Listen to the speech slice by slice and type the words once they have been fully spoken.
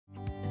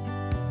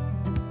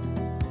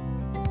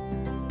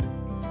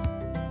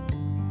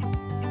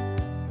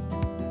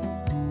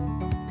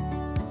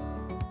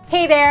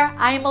Hey there,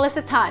 I am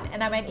Melissa Tan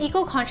and I'm an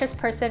eco-conscious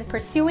person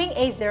pursuing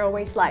a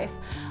zero-waste life.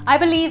 I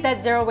believe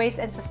that zero waste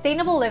and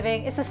sustainable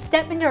living is a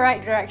step in the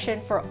right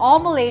direction for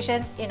all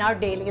Malaysians in our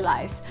daily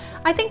lives.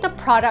 I think the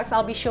products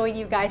I'll be showing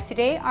you guys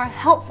today are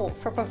helpful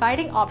for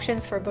providing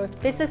options for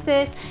both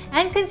businesses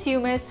and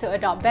consumers to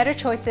adopt better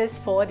choices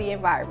for the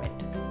environment.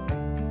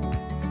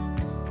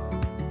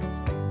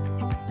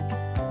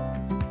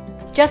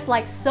 Just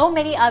like so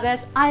many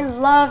others, I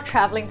love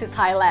traveling to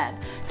Thailand.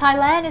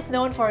 Thailand is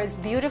known for its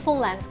beautiful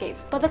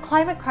landscapes, but the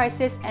climate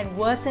crisis and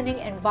worsening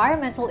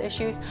environmental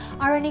issues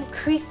are an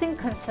increasing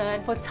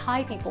concern for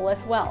Thai people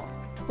as well.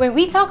 When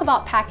we talk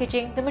about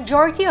packaging, the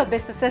majority of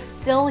businesses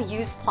still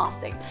use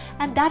plastic,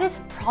 and that is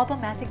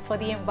problematic for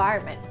the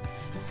environment.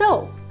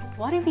 So,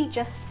 what if we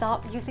just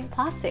stop using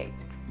plastic?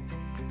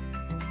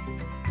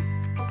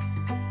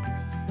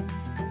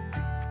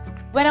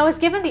 When I was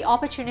given the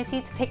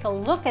opportunity to take a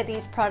look at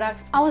these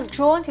products, I was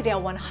drawn to their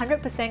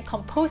 100%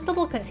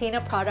 compostable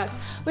container products,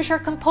 which are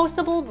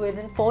compostable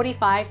within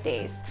 45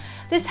 days.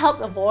 This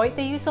helps avoid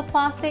the use of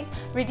plastic,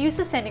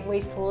 reduces sending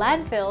waste to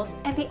landfills,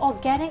 and the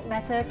organic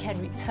matter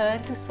can return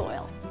to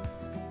soil.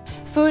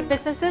 Food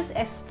businesses,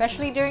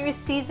 especially during this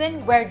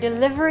season where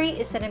delivery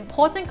is an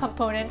important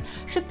component,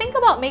 should think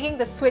about making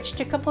the switch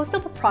to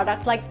compostable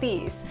products like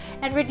these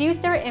and reduce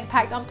their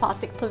impact on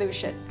plastic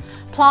pollution.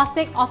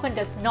 Plastic often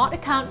does not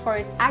account for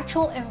its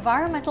actual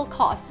environmental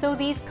costs, so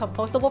these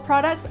compostable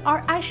products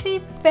are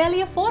actually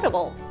fairly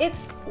affordable.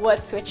 It's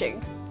worth switching.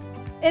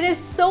 It is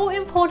so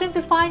important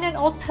to find an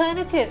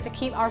alternative to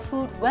keep our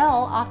food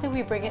well after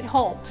we bring it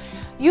home.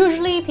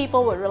 Usually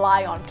people would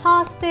rely on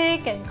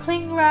plastic and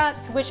cling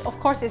wraps, which of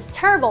course is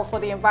terrible for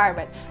the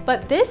environment,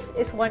 but this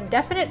is one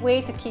definite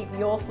way to keep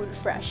your food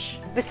fresh.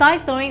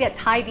 Besides knowing that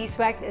Thai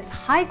beeswax is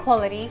high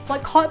quality,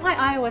 what caught my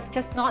eye was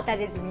just not that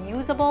it's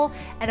reusable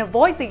and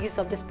avoids the use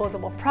of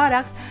disposable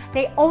products,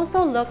 they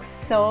also look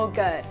so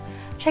good.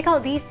 Check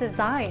out these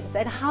designs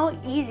and how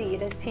easy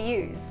it is to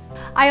use.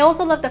 I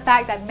also love the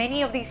fact that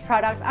many of these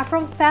products are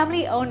from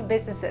family-owned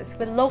businesses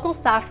with local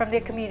staff from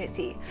their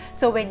community.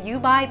 So when you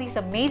buy these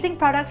amazing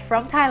products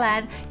from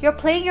Thailand, you're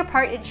playing your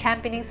part in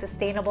championing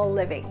sustainable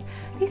living.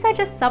 These are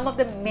just some of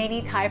the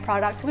many Thai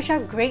products which are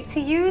great to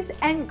use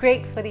and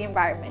great for the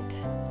environment.